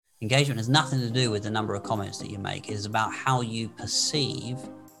Engagement has nothing to do with the number of comments that you make. It is about how you perceive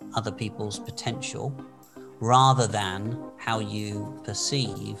other people's potential rather than how you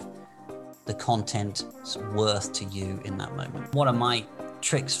perceive the content's worth to you in that moment. What are my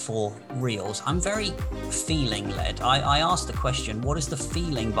tricks for Reels? I'm very feeling led. I ask the question, what is the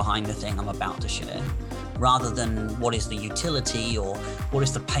feeling behind the thing I'm about to share? Rather than what is the utility or what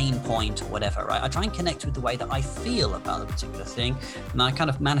is the pain point or whatever, right? I try and connect with the way that I feel about a particular thing, and I kind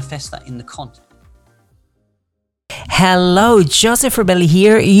of manifest that in the content. Hello, Joseph Rebelli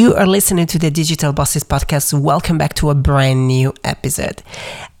here. You are listening to the Digital Bosses Podcast. Welcome back to a brand new episode.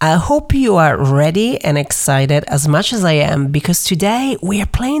 I hope you are ready and excited as much as I am, because today we are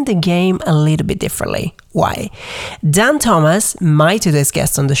playing the game a little bit differently. Why? Dan Thomas, my today's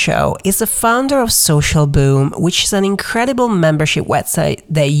guest on the show, is the founder of Social Boom, which is an incredible membership website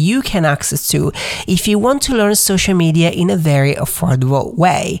that you can access to if you want to learn social media in a very affordable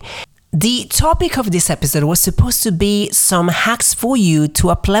way. The topic of this episode was supposed to be some hacks for you to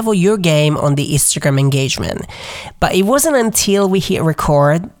up-level your game on the Instagram engagement. But it wasn't until we hit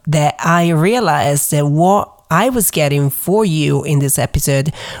record that I realized that what I was getting for you in this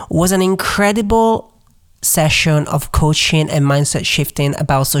episode was an incredible session of coaching and mindset shifting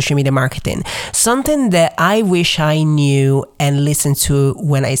about social media marketing. Something that I wish I knew and listened to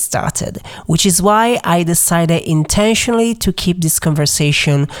when I started, which is why I decided intentionally to keep this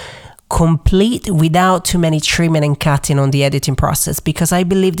conversation complete without too many trimming and cutting on the editing process, because I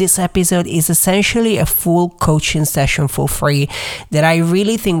believe this episode is essentially a full coaching session for free that I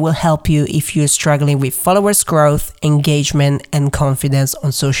really think will help you if you're struggling with followers growth, engagement, and confidence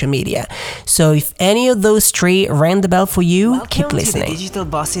on social media. So if any of those three rang the bell for you, keep listening. To the Digital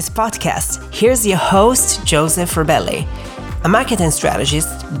Bosses Podcast. Here's your host, Joseph Rebelli, a marketing strategist,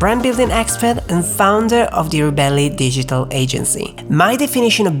 brand building expert, and founder of the Rebelli Digital Agency. My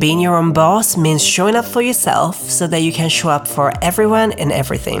definition of being your own boss means showing up for yourself so that you can show up for everyone and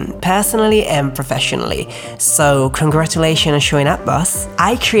everything, personally and professionally. So congratulations on showing up, boss.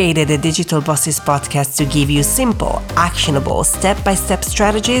 I created the Digital Bosses Podcast to give you simple, actionable, step-by-step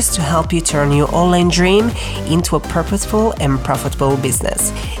strategies to help you turn your online dream into a purposeful and profitable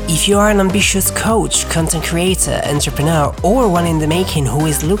business. If you are an ambitious coach, content creator, entrepreneur, or one in the making who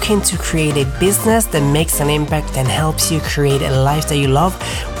is looking to create a business that makes an impact and helps you create a life that you love,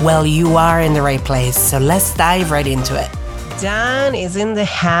 well, you are in the right place. So let's dive right into it. Dan is in the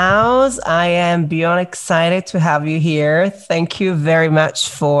house. I am beyond excited to have you here. Thank you very much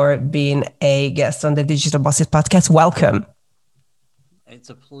for being a guest on the Digital Bosses Podcast. Welcome. It's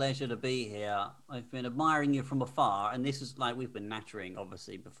a pleasure to be here. I've been admiring you from afar, and this is like, we've been nattering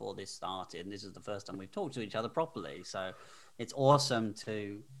obviously before this started, and this is the first time we've talked to each other properly. So it's awesome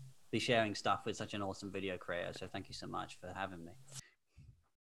to be sharing stuff with such an awesome video creator. So thank you so much for having me.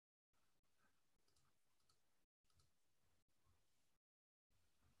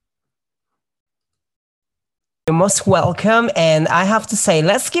 You're most welcome. And I have to say,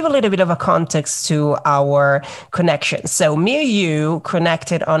 let's give a little bit of a context to our connection. So me and you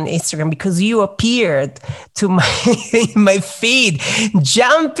connected on Instagram because you appeared to my feed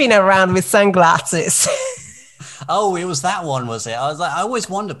jumping around with sunglasses. Oh, it was that one, was it? I was like, I always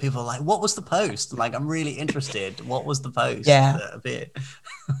wonder, people are like, what was the post? Like, I'm really interested. What was the post? Yeah.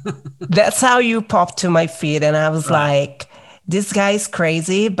 That's how you popped to my feed. And I was like, this guy's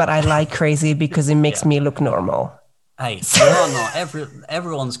crazy, but I like crazy because it makes me look normal. Hey, we are not.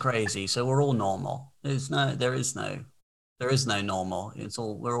 Everyone's crazy, so we're all normal. There is no normal.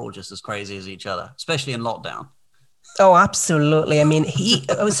 We're all just as crazy as each other, especially in lockdown. Oh, absolutely. I mean,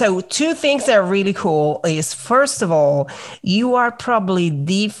 so two things that are really cool is, first of all, you are probably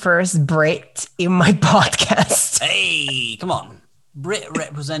the first Brit in my podcast. Hey, come on. Brit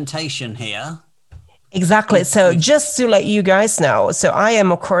representation here. Exactly. So just to let you guys know, so I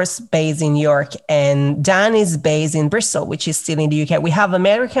am, of course, based in New York, and Dan is based in Bristol, which is still in the UK. We have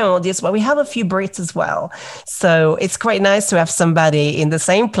American audience, but we have a few Brits as well. So it's quite nice to have somebody in the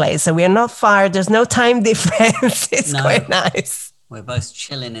same place. So we are not far. There's no time difference. It's quite nice. We're both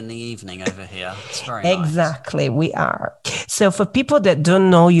chilling in the evening over here. It's very Exactly. Nice. We are. So for people that don't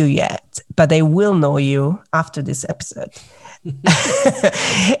know you yet, but they will know you after this episode.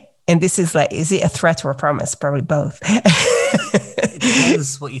 And this is like, is it a threat or a promise? Probably both. It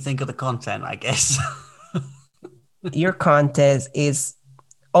depends what you think of the content, I guess. Your content is,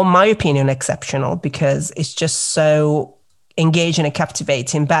 in my opinion, exceptional because it's just so engaging and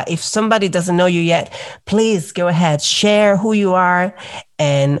captivating. But if somebody doesn't know you yet, please go ahead, share who you are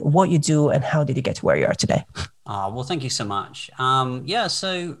and what you do and how did you get to where you are today. Well, thank you so much.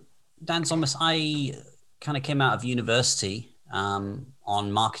 So Dan Thomas, I kind of came out of university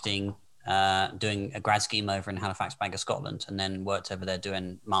on marketing, doing a grad scheme over in Halifax, Bank of Scotland, and then worked over there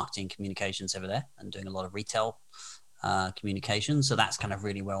doing marketing communications over there and doing a lot of retail communications. So that's kind of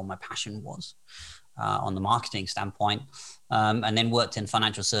really where all my passion was on the marketing standpoint. And then worked in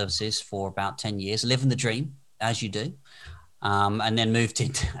financial services for about 10 years, living the dream, as you do. And then moved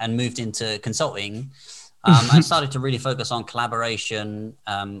into consulting. I started to really focus on collaboration,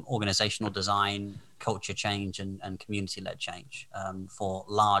 organizational design, culture change, and community-led change for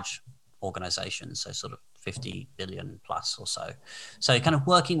large organizations, so sort of 50 billion plus or so. So kind of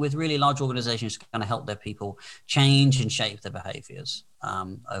working with really large organizations to kind of help their people change and shape their behaviors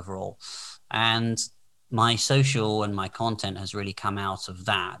overall. And my social and my content has really come out of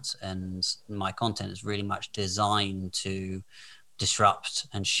that. And my content is really much designed to disrupt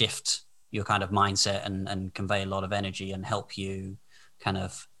and shift your kind of mindset and convey a lot of energy and help you kind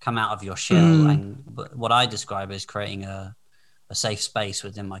of come out of your shell. And what I describe as creating a safe space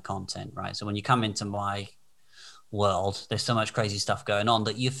within my content, right? So when you come into my world, there's so much crazy stuff going on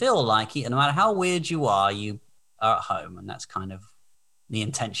that you feel like, no matter how weird you are at home. And that's kind of the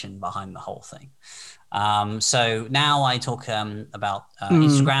intention behind the whole thing. So now I talk about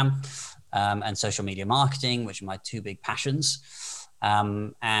Instagram and social media marketing, which are my two big passions.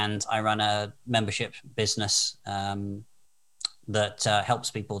 And I run a membership business that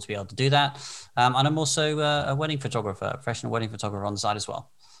helps people to be able to do that. And I'm also a wedding photographer, a professional wedding photographer on the side as well.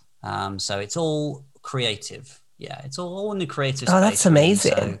 So it's all creative. Yeah, it's all in the creative space. Oh, that's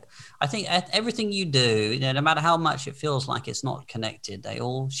amazing. So I think everything you do, no matter how much it feels like it's not connected, they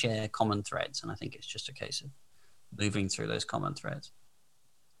all share common threads. And I think it's just a case of moving through those common threads.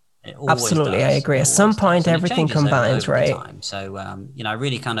 Absolutely, I agree. At some point, everything combines, right? So, I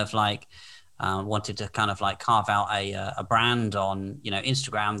really kind of like wanted to kind of like carve out a brand on,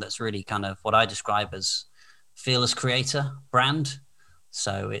 Instagram that's really kind of what I describe as fearless creator brand.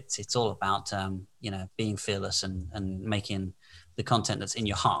 So it's all about, being fearless and making the content that's in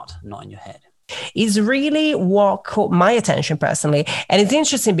your heart, not in your head. Is really what caught my attention personally. And it's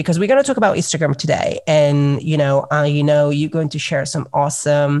interesting because we're going to talk about Instagram today. And, I know you're going to share some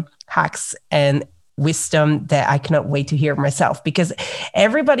awesome hacks and wisdom that I cannot wait to hear myself, because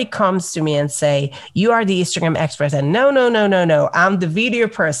everybody comes to me and say, you are the Instagram expert. And no, I'm the video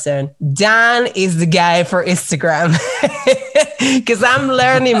person. Dan is the guy for Instagram. Because I'm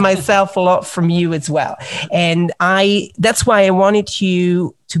learning myself a lot from you as well. And that's why I wanted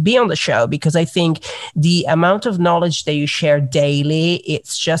you to be on the show, because I think the amount of knowledge that you share daily,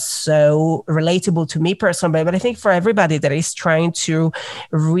 it's just so relatable to me personally, but I think for everybody that is trying to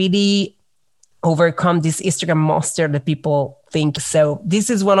really overcome this Instagram monster that people think. So this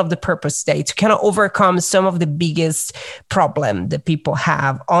is one of the purpose today, to kind of overcome some of the biggest problem that people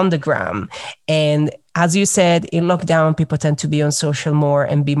have on the gram. And as you said, in lockdown, people tend to be on social more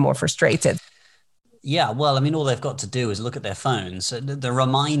and be more frustrated. Yeah, well, I mean, all they've got to do is look at their phones. The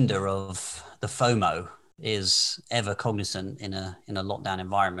reminder of the FOMO is ever cognizant in a lockdown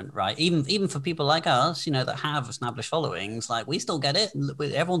environment, right? Even for people like us, that have established followings, like we still get it.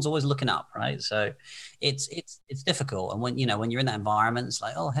 Everyone's always looking up, right? So it's difficult. And when you're in that environment, it's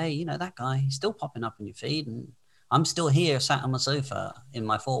like, oh, hey, that guy, he's still popping up in your feed, and I'm still here sat on my sofa in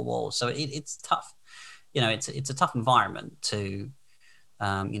my four walls. So it's tough. It's a tough environment to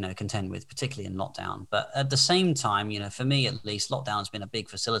contend with, particularly in lockdown. But at the same time, for me at least, lockdown has been a big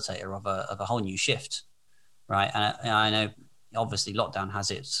facilitator of a whole new shift. Right. And I know obviously lockdown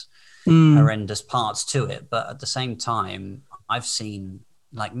has its horrendous parts to it, but at the same time, I've seen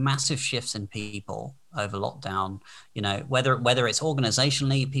like massive shifts in people over lockdown, whether it's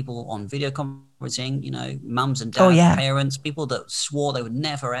organizationally, people on video conferencing, mums and dads, parents, people that swore they would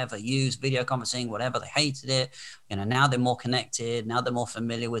never, ever use video conferencing, whatever, they hated it. Now they're more connected. Now they're more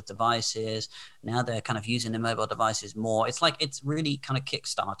familiar with devices. Now they're kind of using their mobile devices more. It's like, it's really kind of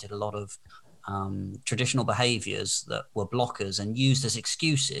kickstarted a lot of traditional behaviors that were blockers and used as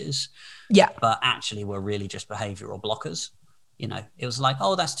excuses, but actually were really just behavioral blockers. It was like,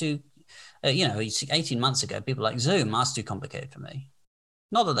 oh, that's too, 18 months ago, people like Zoom, that's too complicated for me.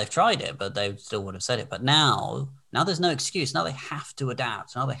 Not that they've tried it, but they still would have said it. But now there's no excuse. Now they have to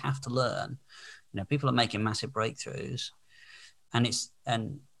adapt. Now they have to learn. People are making massive breakthroughs, and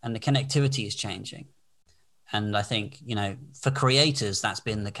the connectivity is changing. And I think, for creators, that's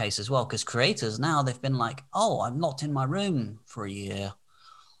been the case as well, because creators now, they've been like, oh, I'm locked in my room for a year.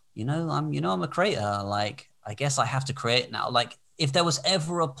 I'm a creator. Like, I guess I have to create now. Like, if there was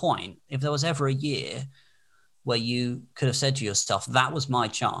ever a year where you could have said to yourself, that was my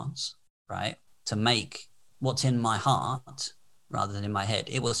chance, right, to make what's in my heart rather than in my head,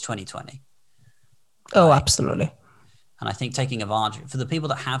 it was 2020. Oh, absolutely. And I think taking advantage, for the people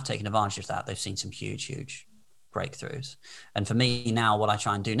that have taken advantage of that, they've seen some huge, huge breakthroughs. And for me now, what I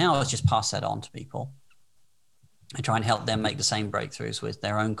try and do now is just pass that on to people. I try and help them make the same breakthroughs with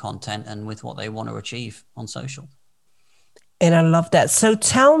their own content and with what they want to achieve on social. And I love that. So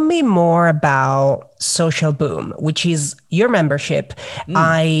tell me more about Social Boom, which is your membership.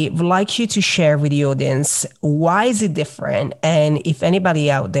 I would like you to share with the audience, why is it different? And if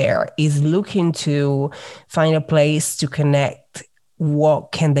anybody out there is looking to find a place to connect,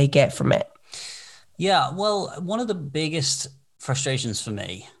 what can they get from it? Yeah, well, one of the biggest frustrations for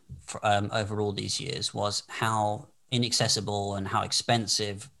me over all these years was how inaccessible and how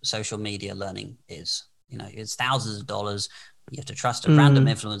expensive social media learning is. You know, it's thousands of dollars. You have to trust a random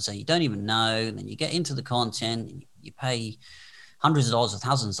influencer you don't even know. And then you get into the content, you pay hundreds of dollars or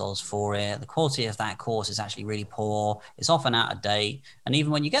thousands of dollars for it. The quality of that course is actually really poor. It's often out of date. And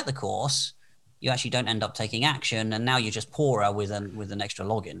even when you get the course, you actually don't end up taking action. And now you're just poorer with an extra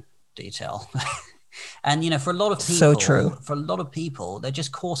login detail. And, you know, for a lot of people, So true. For a lot of people, they're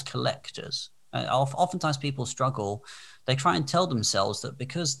just course collectors. Oftentimes people struggle. They try and tell themselves that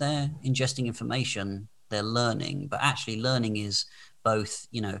because they're ingesting information, they're learning, but actually learning is both,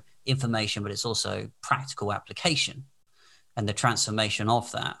 you know, information, but it's also practical application and the transformation of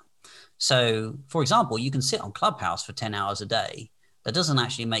that. So, for example, you can sit on Clubhouse for 10 hours a day. That doesn't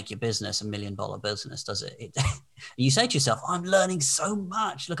actually make your business $1 million business, does it? You say to yourself, I'm learning so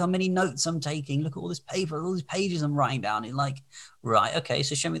much. Look how many notes I'm taking. Look at all this paper, all these pages I'm writing down. You're like, right, okay,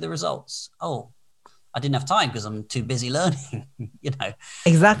 so show me the results. Oh, I didn't have time because I'm too busy learning, you know.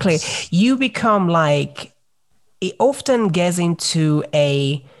 Exactly. You become like, it often gets into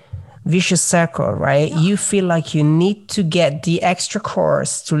a vicious circle, right? Yeah. You feel like you need to get the extra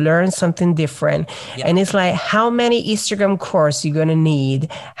course to learn something different. Yeah. And it's like, how many Instagram course you're going to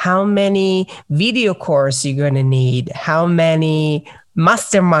need? How many video course you're going to need? How many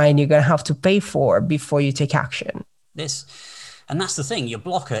mastermind you're going to have to pay for before you take action? And that's the thing. Your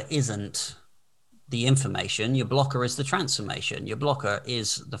blocker isn't the information. Your blocker is the transformation. Your blocker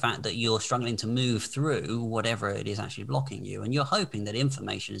is the fact that you're struggling to move through whatever it is actually blocking you. And you're hoping that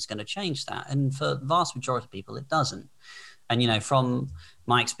information is going to change that. And for the vast majority of people, it doesn't. And, you know, from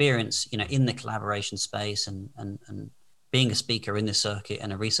my experience, you know, in the collaboration space and being a speaker in this circuit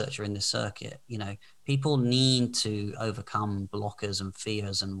and a researcher in this circuit, you know, people need to overcome blockers and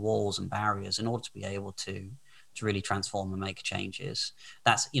fears and walls and barriers in order to be able to really transform and make changes.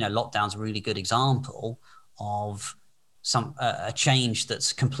 That's, you know, lockdown's a really good example of a change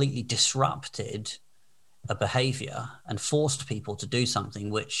that's completely disrupted a behavior and forced people to do something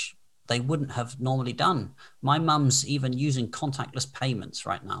which they wouldn't have normally done. My mum's even using contactless payments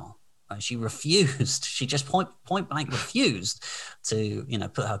right now. She refused. She just point blank refused to, you know,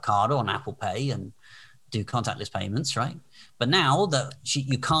 put her card on Apple Pay and do contactless payments, right? But now that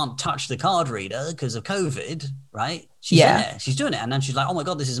you can't touch the card reader because of COVID, right? She's doing it, and then she's like, "Oh my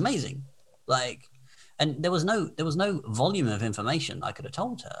god, this is amazing!" Like, and there was no volume of information I could have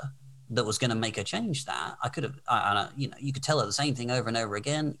told her that was going to make her change that. I could have, you know, you could tell her the same thing over and over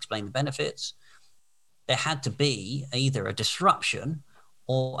again, explain the benefits. There had to be either a disruption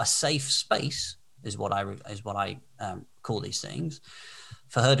or a safe space, is what I call these things,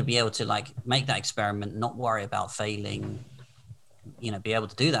 for her to be able to like make that experiment, not worry about failing, you know, be able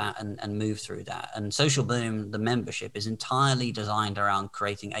to do that and move through that. And Social Boom, the membership, is entirely designed around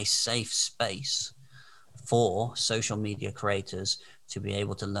creating a safe space for social media creators to be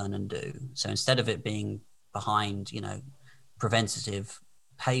able to learn and do. So instead of it being behind, you know, preventative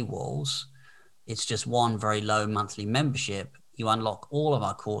paywalls, it's just one very low monthly membership. You unlock all of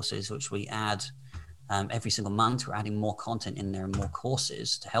our courses, which we add every single month. We're adding more content in there and more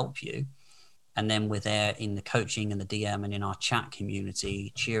courses to help you. And then we're there in the coaching and the DM and in our chat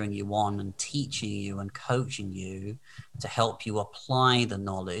community, cheering you on and teaching you and coaching you to help you apply the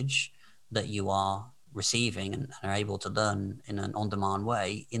knowledge that you are receiving and are able to learn in an on-demand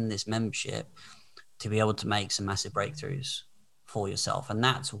way in this membership to be able to make some massive breakthroughs for yourself. And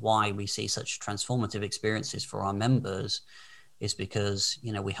that's why we see such transformative experiences for our members, is because,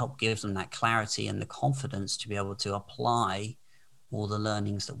 you know, we help give them that clarity and the confidence to be able to apply all the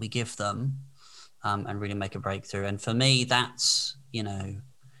learnings that we give them and really make a breakthrough. And for me, that's, you know,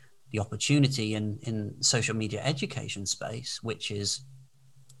 the opportunity in social media education space, which is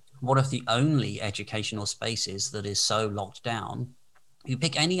one of the only educational spaces that is so locked down. You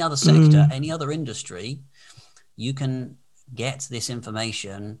pick any other sector, any other industry, you can get this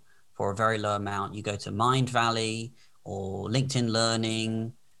information for a very low amount. You go to Mindvalley or LinkedIn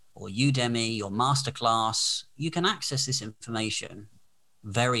Learning or Udemy or Masterclass, you can access this information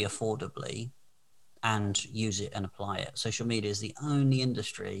very affordably and use it and apply it. Social media is the only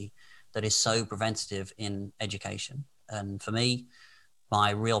industry that is so preventative in education. And for me,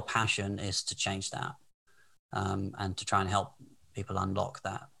 my real passion is to change that, and to try and help people unlock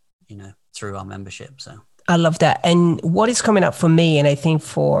that, through our membership. So I love that. And what is coming up for me, and I think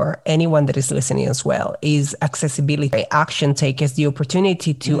for anyone that is listening as well, is accessibility. Action takers, the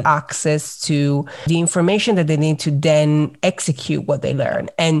opportunity to access to the information that they need to then execute what they learn.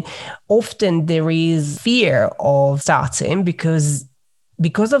 And often there is fear of starting because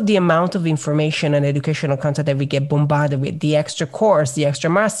of the amount of information and educational content that we get bombarded with, the extra course, the extra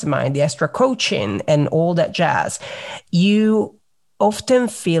mastermind, the extra coaching, and all that jazz. You often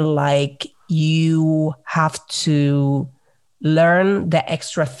feel like you have to learn the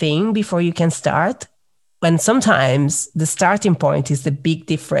extra thing before you can start. And sometimes the starting point is the big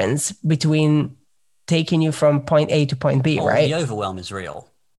difference between taking you from point A to point B, right? The overwhelm is real.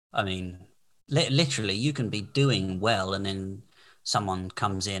 I mean, literally, you can be doing well and then someone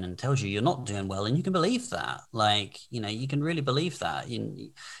comes in and tells you you're not doing well, and you can believe that. You can really believe that.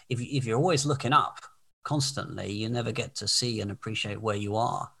 If you're always looking up constantly, you never get to see and appreciate where you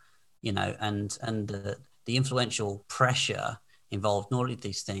are. And the influential pressure involved in all of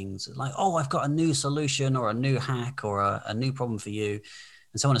these things, like, oh, I've got a new solution or a new hack or a new problem for you,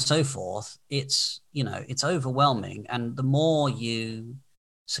 and so on and so forth. It's overwhelming. And the more you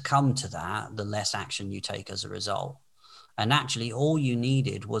succumb to that, the less action you take as a result. And actually, all you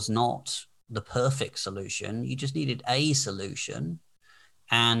needed was not the perfect solution. You just needed a solution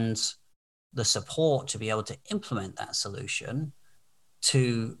and the support to be able to implement that solution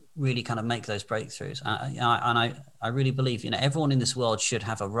to really kind of make those breakthroughs. And I really believe, everyone in this world should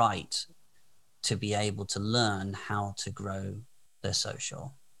have a right to be able to learn how to grow their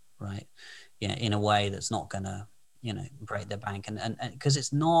social, right? In a way that's not going to, break their bank. And because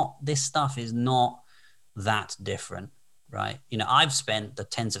this stuff is not that different, right? I've spent the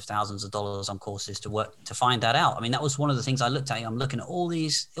tens of thousands of dollars on courses to find that out. I mean, that was one of the things I looked at. I'm looking at all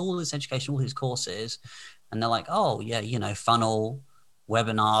this education, all these courses, and they're like, oh yeah, funnel,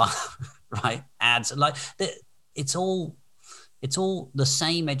 webinar, right? Ads, like it's all the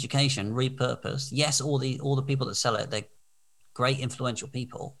same education repurposed. Yes, all the people that sell it, they're great influential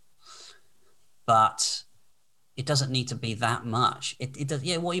people, but it doesn't need to be that much. It does.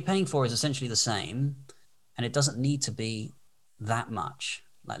 Yeah, what you're paying for is essentially the same, and it doesn't need to be that much.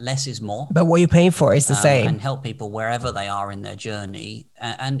 Like, less is more. But what you're paying for is the same. And help people wherever they are in their journey,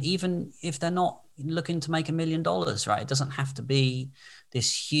 and even if they're not looking to make $1 million, right? It doesn't have to be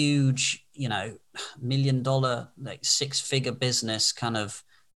this huge, $1 million, like 6-figure business kind of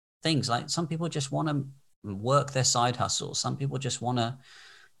things. Like, some people just want to work their side hustles. Some people just want to,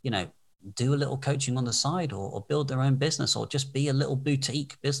 do a little coaching on the side, or build their own business, or just be a little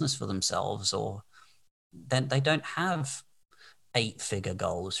boutique business for themselves. Or then they don't have 8-figure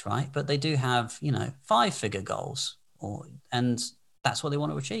goals, right? But they do have, 5-figure goals, and that's what they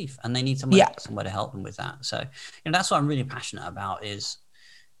want to achieve, and they need somewhere to help them with that. So, that's what I'm really passionate about is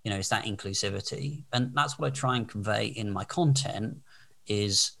that inclusivity. And that's what I try and convey in my content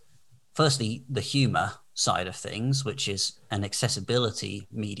is, firstly, the humor side of things, which is an accessibility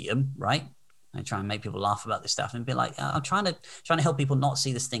medium, right? I try and make people laugh about this stuff and be like, I'm trying to help people not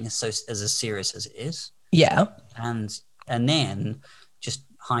see this thing as serious as it is. Yeah. And then just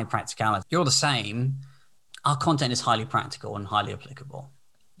high practicality. You're the same. Our content is highly practical and highly applicable,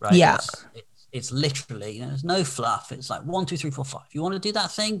 right? Yeah. It's literally, there's no fluff. It's like 1, 2, 3, 4, 5. You want to do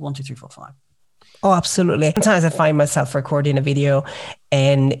that thing? 1, 2, 3, 4, 5. Oh, absolutely. Sometimes I find myself recording a video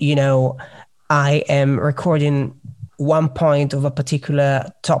and, I am recording one point of a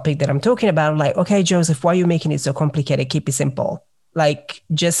particular topic that I'm talking about. Like, okay, Joseph, why are you making it so complicated? Keep it simple. Like,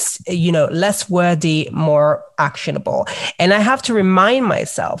 just, less wordy, more actionable. And I have to remind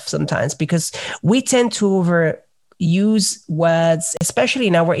myself sometimes, because we tend to use words, especially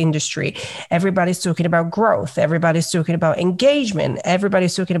in our industry. Everybody's talking about growth. Everybody's talking about engagement.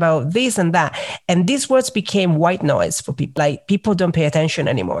 Everybody's talking about this and that. And these words became white noise for people. Like, people don't pay attention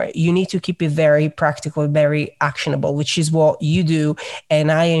anymore. You need to keep it very practical, very actionable, which is what you do.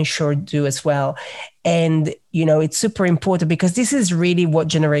 And I ensure do as well. And, it's super important because this is really what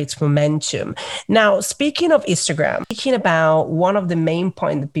generates momentum. Now, speaking of Instagram, speaking about one of the main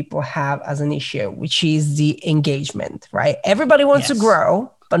points that people have as an issue, which is the engagement, right? Everybody wants to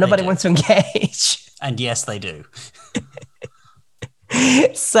grow, but nobody wants to engage. And yes, they do.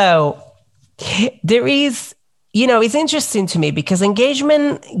 So there is, it's interesting to me because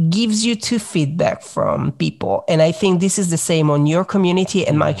engagement gives you to feedback from people. And I think this is the same on your community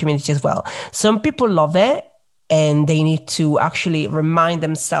and my community as well. Some people love it and they need to actually remind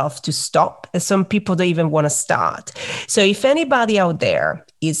themselves to stop. And some people don't even want to start. So if anybody out there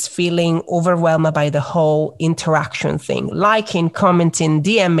is feeling overwhelmed by the whole interaction thing, liking, commenting,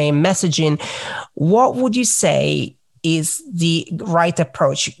 DMing, messaging, what would you say is the right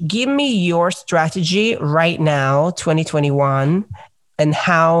approach? Give me your strategy right now, 2021, and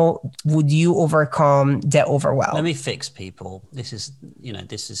how would you overcome the overwhelm? Let me fix people. This is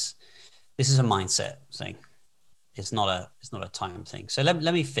a mindset thing. It's not a time thing. So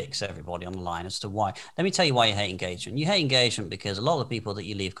let me fix everybody on the line as to why. Let me tell you why you hate engagement. You hate engagement because a lot of the people that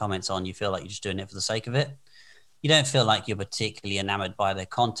you leave comments on, you feel like you're just doing it for the sake of it. You don't feel like you're particularly enamored by their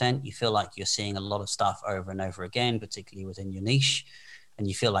content. You feel like you're seeing a lot of stuff over and over again, particularly within your niche. And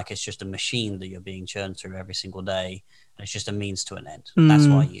you feel like it's just a machine that you're being churned through every single day. And it's just a means to an end. That's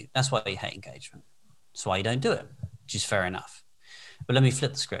why you hate engagement. That's why you don't do it, which is fair enough. But let me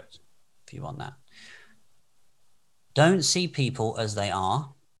flip the script if you want that. Don't see people as they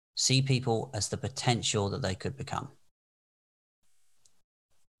are. See people as the potential that they could become.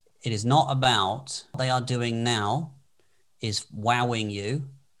 It is not about what they are doing now is wowing you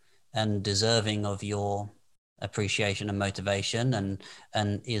and deserving of your appreciation and motivation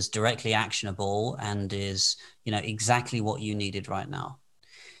and is directly actionable and is, exactly what you needed right now.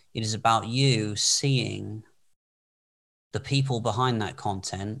 It is about you seeing the people behind that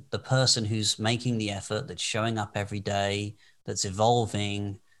content, the person who's making the effort, that's showing up every day, that's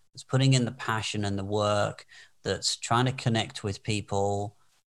evolving, that's putting in the passion and the work, that's trying to connect with people,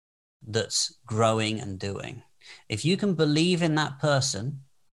 that's growing and doing. If you can believe in that person,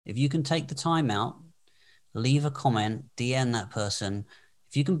 if you can take the time out, leave a comment, DM that person,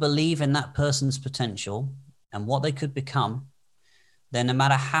 if you can believe in that person's potential and what they could become, then no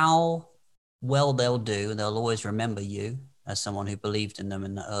matter how well they'll do, they'll always remember you as someone who believed in them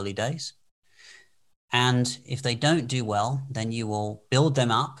in the early days. And if they don't do well, then you will build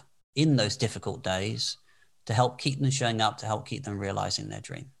them up in those difficult days to help keep them showing up, to help keep them realizing their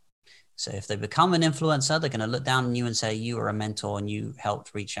dream. So if they become an influencer, they're going to look down on you and say, you were a mentor and you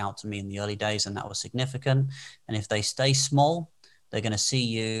helped reach out to me in the early days, and that was significant. And if they stay small, they're going to see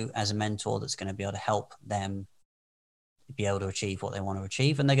you as a mentor that's going to be able to help them be able to achieve what they want to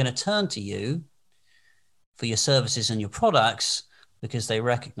achieve. And they're going to turn to you for your services and your products because they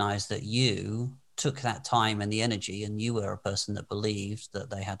recognize that you took that time and the energy and you were a person that believed that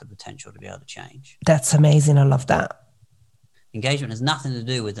they had the potential to be able to change. That's amazing. I love that. Engagement has nothing to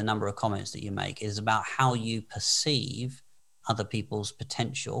do with the number of comments that you make. It is about how you perceive other people's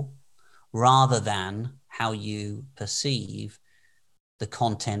potential rather than how you perceive the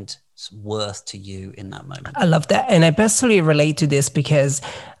content's worth to you in that moment. I love that. And I personally relate to this because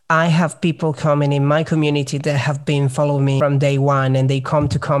I have people coming in my community that have been following me from day one, and they come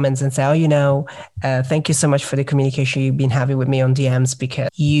to comments and say, thank you so much for the communication you've been having with me on DMs because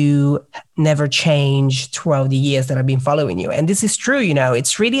you never changed throughout the years that I've been following you. And this is true.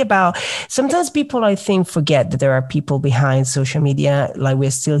 It's really about, sometimes people, I think, forget that there are people behind social media, like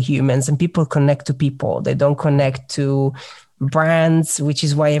we're still humans, and people connect to people. They don't connect to brands, which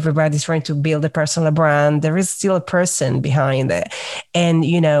is why everybody's trying to build a personal brand. There is still a person behind it. And,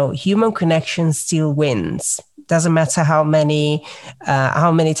 human connection still wins. Doesn't matter how many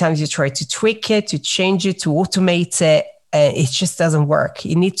times you try to tweak it, to change it, to automate it. It just doesn't work.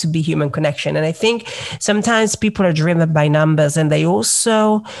 It needs to be human connection. And I think sometimes people are driven by numbers, and they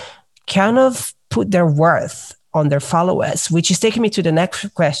also kind of put their worth on their followers, which is taking me to the next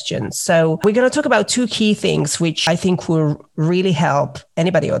question. So we're going to talk about two key things, which I think will really help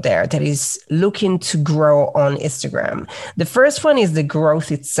anybody out there that is looking to grow on Instagram. The first one is the growth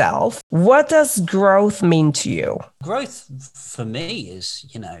itself. What does growth mean to you? Growth for me is,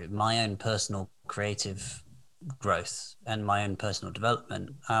 my own personal creative growth and my own personal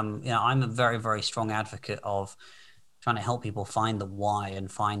development. I'm a very, very strong advocate of trying to help people find the why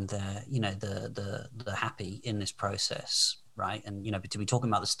and find the happy in this process, right? And to be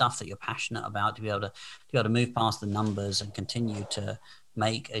talking about the stuff that you're passionate about, to be able to move past the numbers and continue to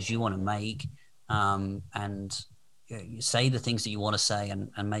make as you want to make, and say the things that you want to say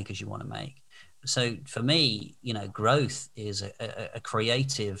and make as you want to make. So for me, growth is a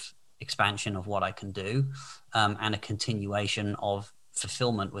creative expansion of what I can do, and a continuation of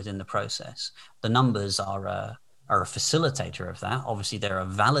fulfillment within the process. The numbers are a facilitator of that. Obviously, they're a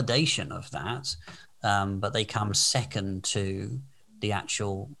validation of that, but they come second to the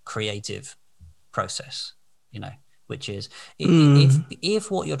actual creative process, which is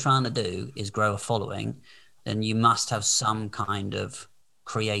if what you're trying to do is grow a following, then you must have some kind of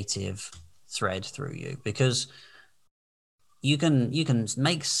creative thread through you, because you can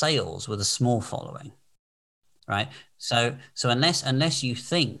make sales with a small following, right? So unless you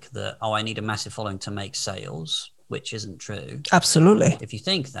think that, oh, I need a massive following to make sales, which isn't true. Absolutely. If you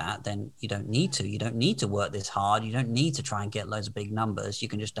think that, then you don't need to. You don't need to work this hard. You don't need to try and get loads of big numbers. You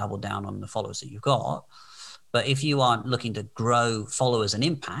can just double down on the followers that you've got. But if you are looking to grow followers and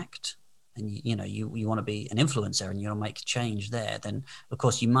impact, and you want to be an influencer and you want to make change there, then of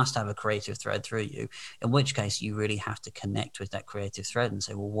course you must have a creative thread through you, in which case you really have to connect with that creative thread and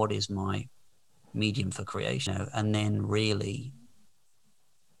say, well, what is my medium for creation? And then really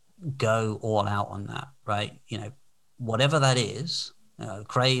go all out on that, right? Whatever that is,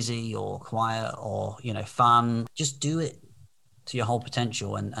 crazy or quiet or fun, just do it to your whole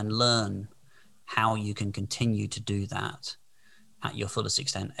potential and learn how you can continue to do that at your fullest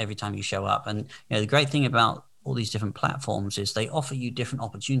extent every time you show up. And the great thing about all these different platforms is they offer you different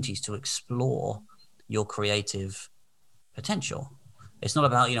opportunities to explore your creative potential. It's not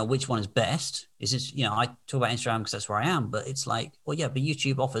about which one is best. It's just I talk about Instagram because that's where I am, but it's like, well, yeah, but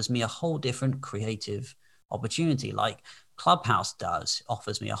YouTube offers me a whole different creative opportunity, like Clubhouse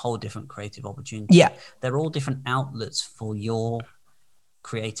offers me a whole different creative opportunity. Yeah, they're all different outlets for your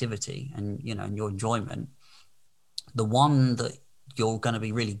creativity and and your enjoyment. The one that you're going to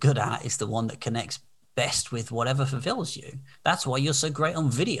be really good at is the one that connects best with whatever fulfills you. That's why you're so great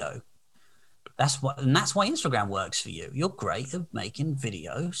on video. That's why Instagram works for you. You're great at making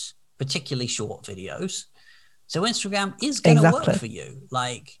videos, particularly short videos. So Instagram is going to work for you.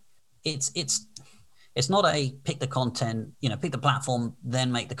 Like it's not a pick the content, pick the platform,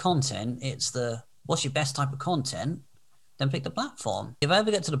 then make the content. It's what's your best type of content, then pick the platform. If I ever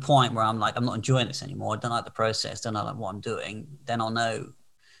get to the point where I'm like, I'm not enjoying this anymore, I don't like the process, don't like what I'm doing, then I'll know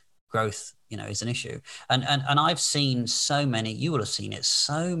growth, is an issue. And I've seen so many, you would have seen it,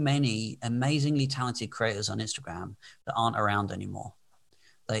 so many amazingly talented creators on Instagram that aren't around anymore.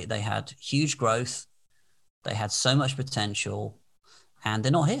 They had huge growth, they had so much potential, and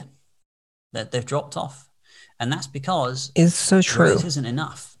they're not here. They've dropped off. And that's because it's so true. Growth isn't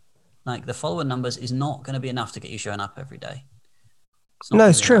enough. Like the follower numbers is not going to be enough to get you showing up every day.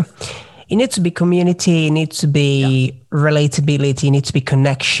 It's true. Enough. It needs to be community, it needs to be relatability, it needs to be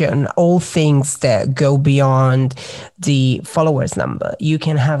connection, all things that go beyond the followers number. You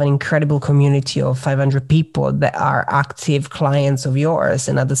can have an incredible community of 500 people that are active clients of yours.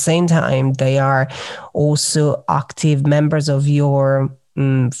 And at the same time, they are also active members of your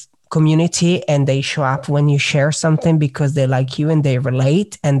community, and they show up when you share something because they like you and they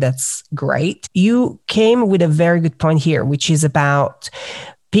relate, and that's great. You came with a very good point here, which is about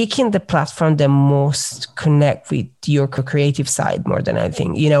picking the platform that most connect with your creative side more than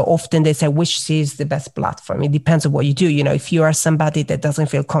anything. Often they say, which is the best platform? It depends on what you do. If you are somebody that doesn't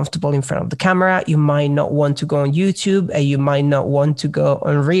feel comfortable in front of the camera, you might not want to go on YouTube, and you might not want to go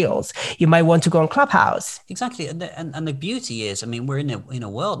on Reels. You might want to go on Clubhouse. Exactly. And the beauty is, we're in a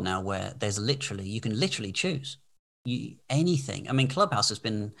world now where you can literally choose. Anything. Clubhouse has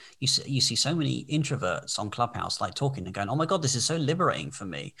been, you see so many introverts on Clubhouse like talking and going, oh my God, this is so liberating for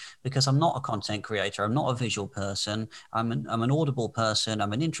me because I'm not a content creator. I'm not a visual person. I'm an audible person.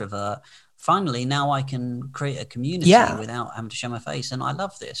 I'm an introvert. Finally, now I can create a community without having to show my face. And I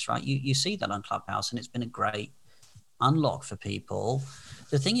love this, right? You see that on Clubhouse, and it's been a great unlock for people.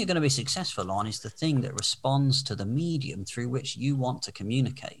 The thing you're going to be successful on is the thing that responds to the medium through which you want to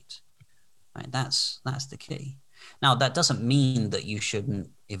communicate. Right? That's the key. Now, that doesn't mean that you shouldn't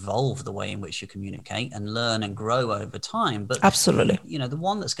evolve the way in which you communicate and learn and grow over time. But absolutely, the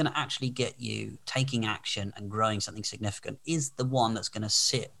one that's going to actually get you taking action and growing something significant is the one that's going to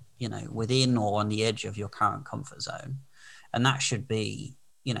sit, within or on the edge of your current comfort zone. And that should be,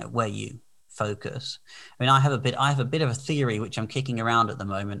 where you focus. I have a bit of a theory, which I'm kicking around at the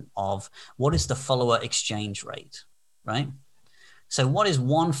moment, of what is the follower exchange rate, right? So what is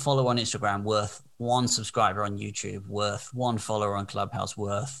one follower on Instagram worth one subscriber on YouTube, worth one follower on Clubhouse,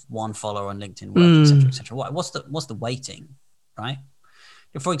 worth one follower on LinkedIn, worth, et cetera, et cetera? What's the weighting, right?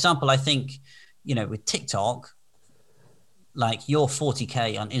 For example, I think, with TikTok, like your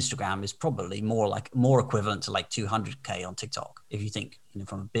 40K on Instagram is probably more equivalent to like 200K on TikTok. If you think,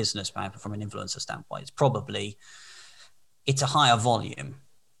 from a business standpoint, from an influencer standpoint, it's a higher volume.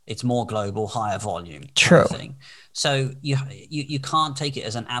 It's more global, higher volume. True. Thing. So you can't take it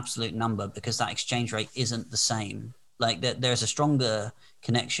as an absolute number because that exchange rate isn't the same. Like there's a stronger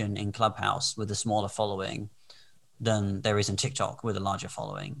connection in Clubhouse with a smaller following than there is in TikTok with a larger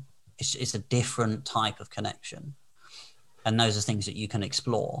following. It's a different type of connection. And those are things that you can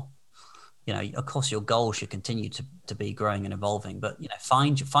explore. Of course, your goal should continue to be growing and evolving, but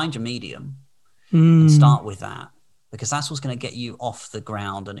find your medium and start with that. Because that's what's going to get you off the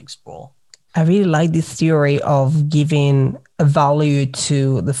ground and explore. I really like this theory of giving a value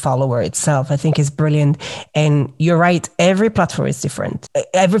to the follower itself. I think it's brilliant. And you're right, every platform is different.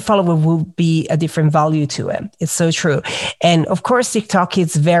 Every follower will be a different value to it. It's so true. And of course, TikTok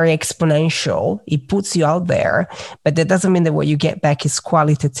is very exponential. It puts you out there, but that doesn't mean that what you get back is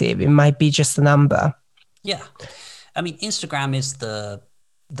qualitative. It might be just a number. Yeah. I mean, Instagram is the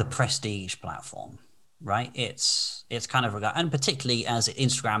prestige platform, right? It's kind of regard, and particularly as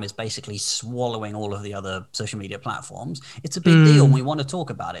Instagram is basically swallowing all of the other social media platforms, it's a big deal. And we want to talk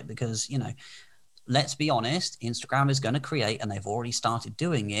about it because, you know, let's be honest, Instagram is going to create, and they've already started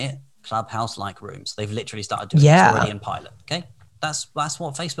doing it, Clubhouse-like rooms. They've literally started doing it. It's already in pilot. Okay. That's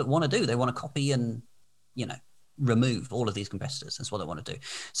what Facebook want to do. They want to copy and, you know, remove all of these competitors. That's what they want to do.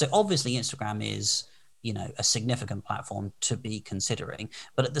 So obviously Instagram is, you know, a significant platform to be considering.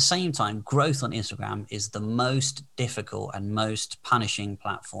 But at the same time, growth on Instagram is the most difficult and most punishing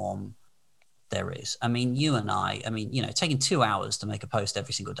platform there is. I mean, you know, taking 2 hours to make a post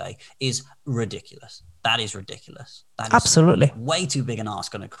every single day is ridiculous. That is ridiculous. That is absolutely way too big an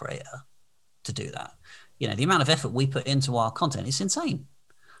ask on a creator to do that. You know, the amount of effort we put into our content is insane.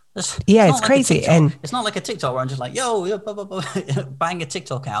 It's like crazy. And it's not like a TikTok where I'm just like, yo, blah, blah, blah, bang a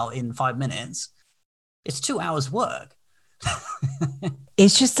TikTok out in 5 minutes. It's 2 hours work. It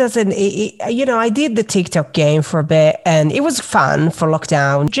just doesn't, you know, I did the TikTok game for a bit and it was fun for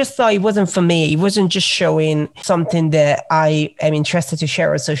lockdown. Just thought it wasn't for me. It wasn't just showing something that I am interested to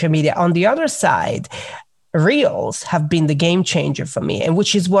share on social media. On the other side, Reels have been the game changer for me, and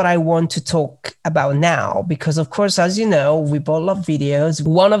which is what I want to talk about now. Because of course, as you know, we both love videos.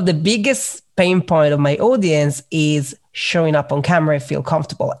 One of the biggest pain point of my audience is showing up on camera and feel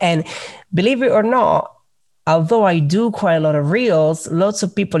comfortable. And believe it or not, although I do quite a lot of Reels, lots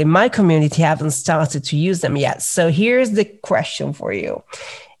of people in my community haven't started to use them yet. So here's the question for you.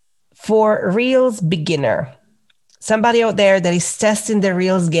 For Reels beginner, somebody out there that is testing the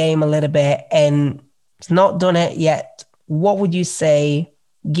Reels game a little bit and it's not done it yet, what would you say?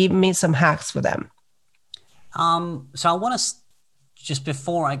 Give me some hacks for them. So I want to, just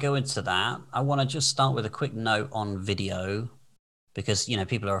before I go into that, I want to just start with a quick note on video, because, you know,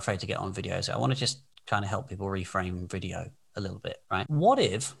 people are afraid to get on video. So I want to just kind of help people reframe video a little bit, right? What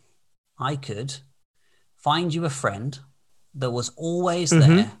if I could find you a friend that was always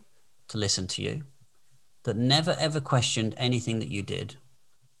there to listen to you, that never ever questioned anything that you did,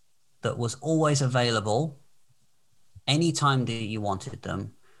 that was always available anytime that you wanted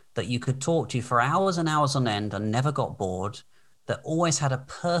them, that you could talk to for hours and hours on end and never got bored, that always had a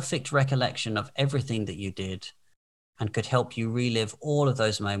perfect recollection of everything that you did and could help you relive all of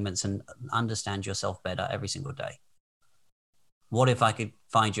those moments and understand yourself better every single day? What if I could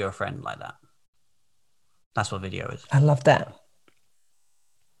find you a friend like that? That's what video is. I love that.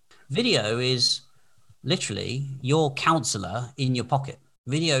 Video is literally your counselor in your pocket.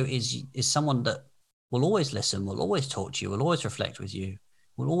 Video is someone that will always listen, will always talk to you, will always reflect with you,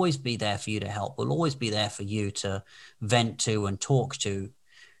 will always be there for you to help, will always be there for you to vent to and talk to.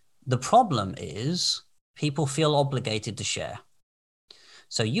 The problem is people feel obligated to share.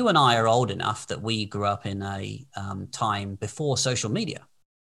 So you and I are old enough that we grew up in a time before social media,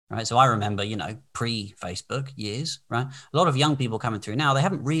 right? So I remember, you know, pre-Facebook years, right? A lot of young people coming through now, they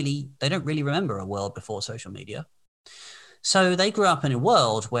don't really remember a world before social media. So they grew up in a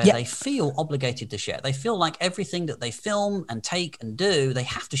world where they feel obligated to share. They feel like everything that they film and take and do, they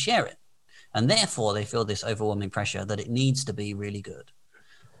have to share it. And therefore they feel this overwhelming pressure that it needs to be really good.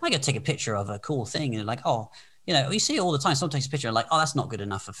 I go take a picture of a cool thing and like, oh, you know, you see it all the time. Someone takes a picture and like, oh, that's not good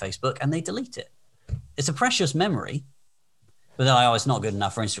enough for Facebook, and they delete it. It's a precious memory, but they're like, oh, it's not good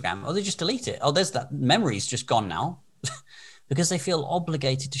enough for Instagram. Or they just delete it. Oh, there's that memory's just gone now because they feel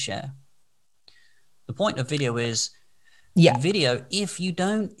obligated to share. The point of video is, video, if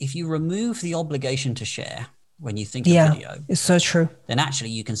you remove the obligation to share when you think of video, it's so true. Then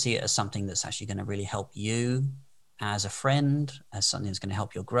actually you can see it as something that's actually going to really help you as a friend, as something that's going to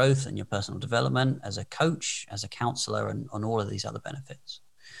help your growth and your personal development, as a coach, as a counselor, and on all of these other benefits.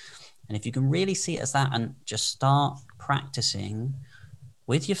 And if you can really see it as that and just start practicing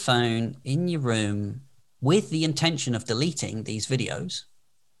with your phone in your room with the intention of deleting these videos,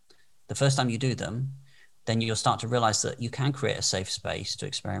 the first time you do them, then you'll start to realize that you can create a safe space to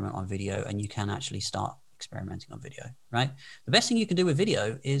experiment on video, and you can actually start experimenting on video, right? The best thing you can do with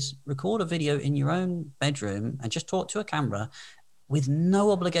video is record a video in your own bedroom and just talk to a camera with no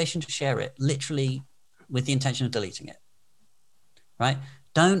obligation to share it, literally with the intention of deleting it, right?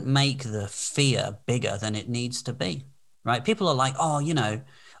 Don't make the fear bigger than it needs to be, right? People are like, oh, you know,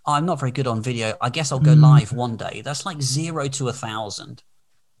 I'm not very good on video. I guess I'll go live one day. That's like 0 to 1,000.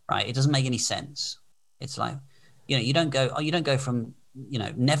 right? It doesn't make any sense. It's like, you don't go from,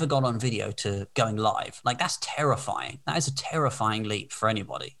 never got on video to going live. Like, that's terrifying. That is a terrifying leap for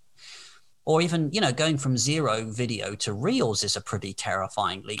anybody. Or even, going from 0 video to reels is a pretty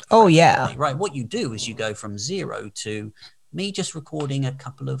terrifying leap. Oh, yeah. Right. What you do is you go from 0 to me just recording a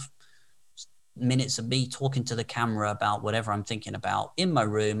couple of minutes of me talking to the camera about whatever I'm thinking about in my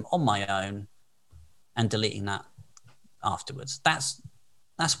room on my own, and deleting that afterwards. That's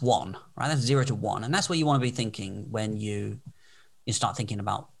 1, right? That's 0 to 1. And that's what you want to be thinking when you start thinking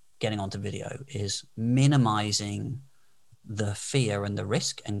about getting onto video, is minimizing the fear and the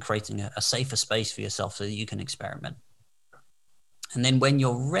risk and creating a safer space for yourself so that you can experiment. And then when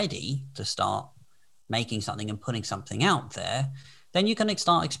you're ready to start making something and putting something out there, then you can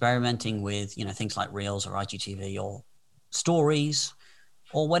start experimenting with, things like Reels or IGTV or stories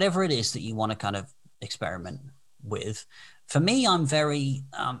or whatever it is that you want to kind of experiment with. For me, I'm very,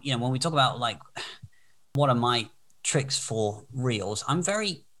 when we talk about like, what are my tricks for Reels, I'm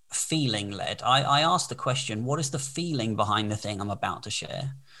very feeling led. I ask the question, what is the feeling behind the thing I'm about to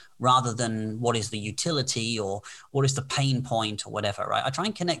share, rather than what is the utility or what is the pain point or whatever, right? I try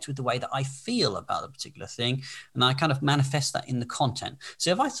and connect with the way that I feel about a particular thing, and I kind of manifest that in the content.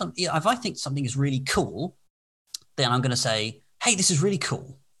 So if I think something is really cool, then I'm going to say, hey, this is really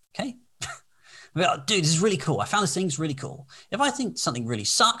cool. Okay. Dude, this is really cool. I found this thing is really cool. If I think something really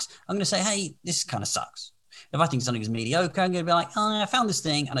sucks, I'm going to say, hey, this kind of sucks. If I think something is mediocre, I'm going to be like, oh, I found this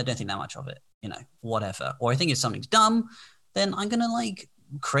thing and I don't think that much of it, whatever. Or I think if something's dumb, then I'm going to like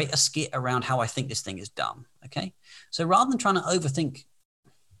create a skit around how I think this thing is dumb. Okay. So rather than trying to overthink,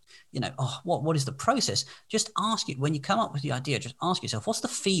 what is the process? Just ask it, when you come up with the idea, just ask yourself, what's the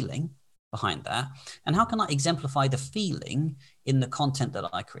feeling behind that? And how can I exemplify the feeling in the content that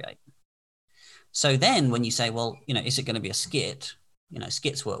I create? So then when you say, well, is it going to be a skit?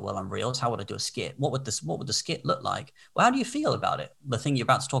 Skits work well on Reels. How would I do a skit? What would the skit look like? Well, how do you feel about it? The thing you're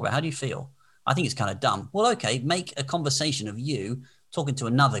about to talk about, how do you feel? I think it's kind of dumb. Well, okay, make a conversation of you talking to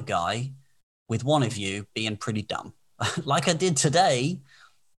another guy with one of you being pretty dumb. Like I did today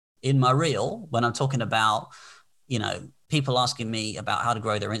in my reel when I'm talking about, people asking me about how to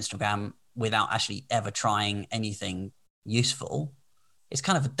grow their Instagram without actually ever trying anything useful. It's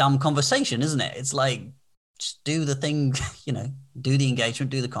kind of a dumb conversation, isn't it? It's like, just do the thing, do the engagement,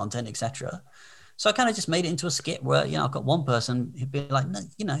 do the content, etc. So I kind of just made it into a skit where, I've got one person who'd be like,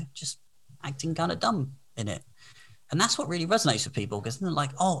 no, just acting kind of dumb in it. And that's what really resonates with people, because they're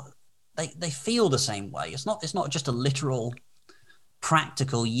like, oh, they feel the same way. It's not just a literal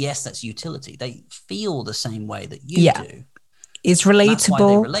practical, yes, that's utility. They feel the same way that you do. It's relatable. That's why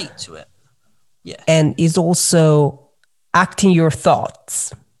they relate to it. Yeah. And it's also acting your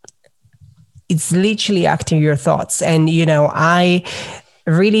thoughts. It's literally acting your thoughts. And, I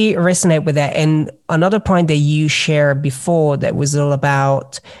really resonate with that. And another point that you shared before that was all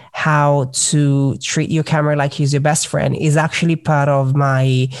about how to treat your camera like he's your best friend is actually part of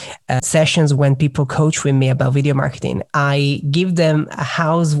my sessions when people coach with me about video marketing. I give them a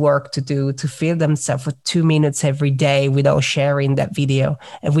housework to do to film themselves for 2 minutes every day without sharing that video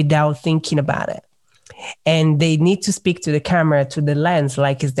and without thinking about it. And they need to speak to the camera, to the lens,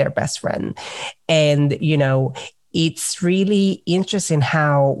 like it's their best friend. And, it's really interesting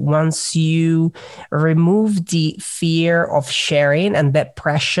how once you remove the fear of sharing and that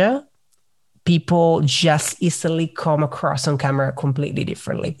pressure, people just easily come across on camera completely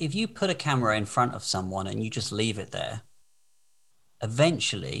differently. If you put a camera in front of someone and you just leave it there,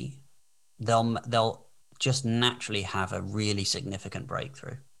 eventually they'll just naturally have a really significant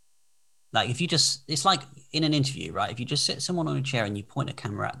breakthrough. Like if you just, it's like in an interview, right? If you just sit someone on a chair and you point a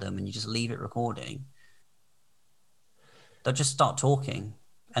camera at them and you just leave it recording, they'll just start talking.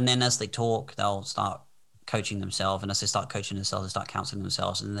 And then as they talk, they'll start coaching themselves. And as they start coaching themselves, they start counseling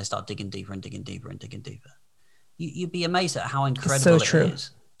themselves. And then they start digging deeper and digging deeper and digging deeper. You'd be amazed at how incredible it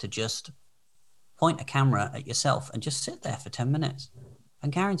is to just point a camera at yourself and just sit there for 10 minutes. I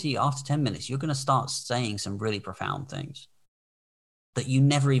guarantee you after 10 minutes, you're going to start saying some really profound things that you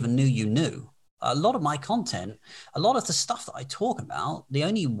never even knew you knew. A lot of my content, a lot of the stuff that I talk about, the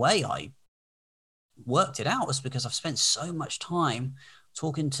only way I worked it out was because I've spent so much time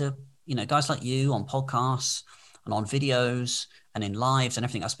talking to, guys like you on podcasts and on videos and in lives and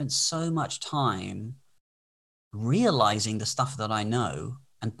everything. I spent so much time realizing the stuff that I know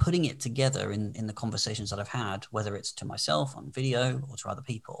and putting it together in the conversations that I've had, whether it's to myself on video or to other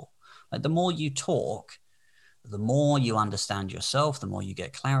people. Like the more you talk, the more you understand yourself, the more you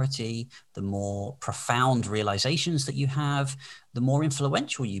get clarity, the more profound realizations that you have, the more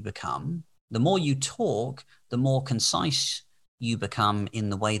influential you become. The more you talk, the more concise you become in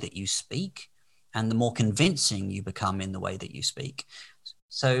the way that you speak, and the more convincing you become in the way that you speak.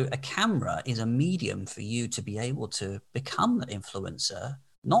 So a camera is a medium for you to be able to become that influencer,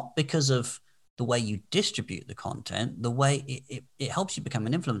 not because of the way you distribute the content, the way it helps you become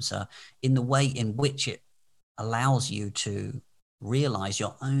an influencer in the way in which it allows you to realize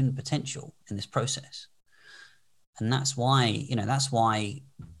your own potential in this process. And that's why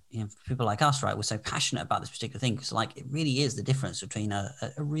people like us, right, we're so passionate about this particular thing, because like it really is the difference between a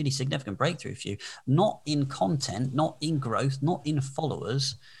really significant breakthrough for you, not in content, not in growth, not in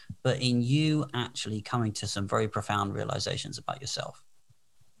followers, but in you actually coming to some very profound realizations about yourself.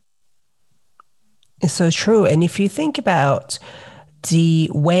 It's so true. And if you think about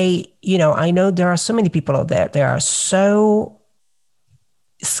the way, I know there are so many people out there, they are so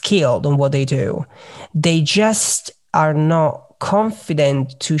skilled on what they do. They just are not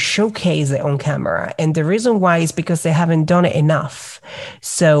confident to showcase it on camera. And the reason why is because they haven't done it enough.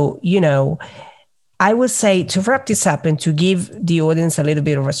 So, I would say, to wrap this up and to give the audience a little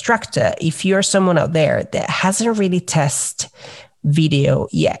bit of a structure, if you're someone out there that hasn't really tested video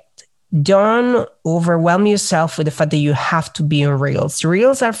yet, don't overwhelm yourself with the fact that you have to be on Reels.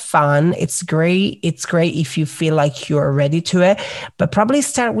 Reels are fun. It's great. It's great if you feel like you're ready to it, but probably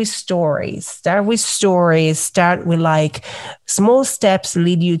start with stories. Start with like small steps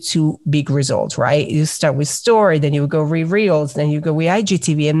lead you to big results, right? You start with story, then you go with Reels, then you go with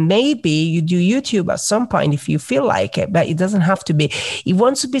IGTV, and maybe you do YouTube at some point if you feel like it, but it doesn't have to be. It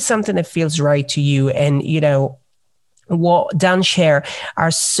wants to be something that feels right to you. And, what Dan shared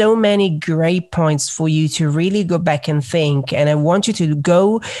are so many great points for you to really go back and think. And I want you to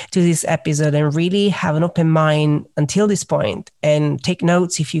go to this episode and really have an open mind until this point and take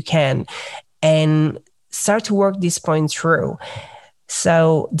notes if you can and start to work this point through.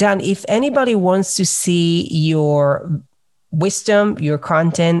 So Dan, if anybody wants to see your wisdom, your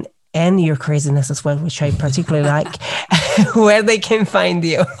content, and your craziness as well, which I particularly like, where they can find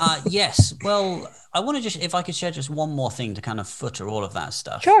you. Yes. well, I want to if I could share just one more thing to kind of footer all of that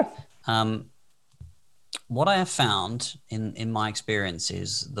stuff. Sure. What I have found in my experience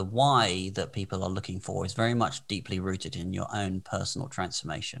is the why that people are looking for is very much deeply rooted in your own personal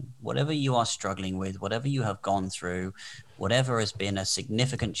transformation. Whatever you are struggling with, whatever you have gone through, whatever has been a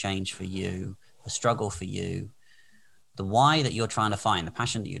significant change for you, a struggle for you, the why that you're trying to find, the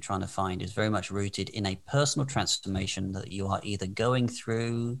passion that you're trying to find is very much rooted in a personal transformation that you are either going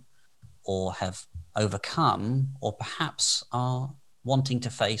through or have overcome, or perhaps are wanting to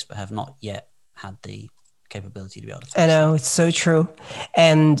face but have not yet had the capability to be able to face. I know, it's so true.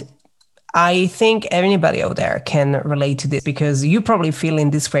 And I think anybody out there can relate to this because you're probably feeling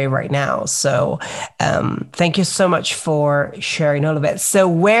this way right now. So thank you so much for sharing all of it. So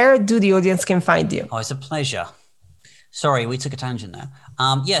where do the audience can find you? Oh, it's a pleasure. Sorry, we took a tangent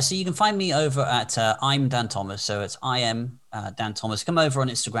there. So you can find me over at I'm Dan Thomas. So it's I am Dan Thomas. Come over on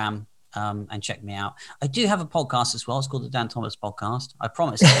Instagram and check me out. I do have a podcast as well. It's called the Dan Thomas Podcast. I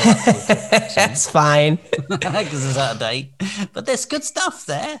promise. That's fine. Because it's out of date. But there's good stuff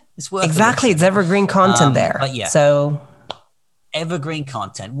there. It's worth exactly. It's evergreen content there. But yeah. So evergreen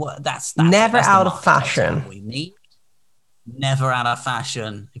content. That's never that's out of fashion. We need. Never out of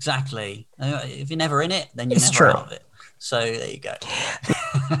fashion. Exactly. If you're never in it, then you're never out of it. So there you go.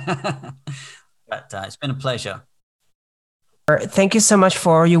 But it's been a pleasure. Thank you so much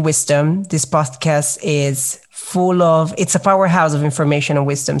for your wisdom. This podcast is it's a powerhouse of information and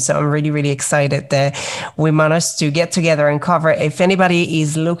wisdom. So I'm really, really excited that we managed to get together and cover. If anybody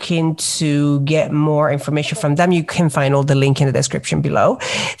is looking to get more information from them, you can find all the link in the description below.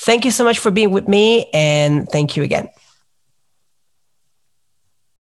 Thank you so much for being with me, and thank you again.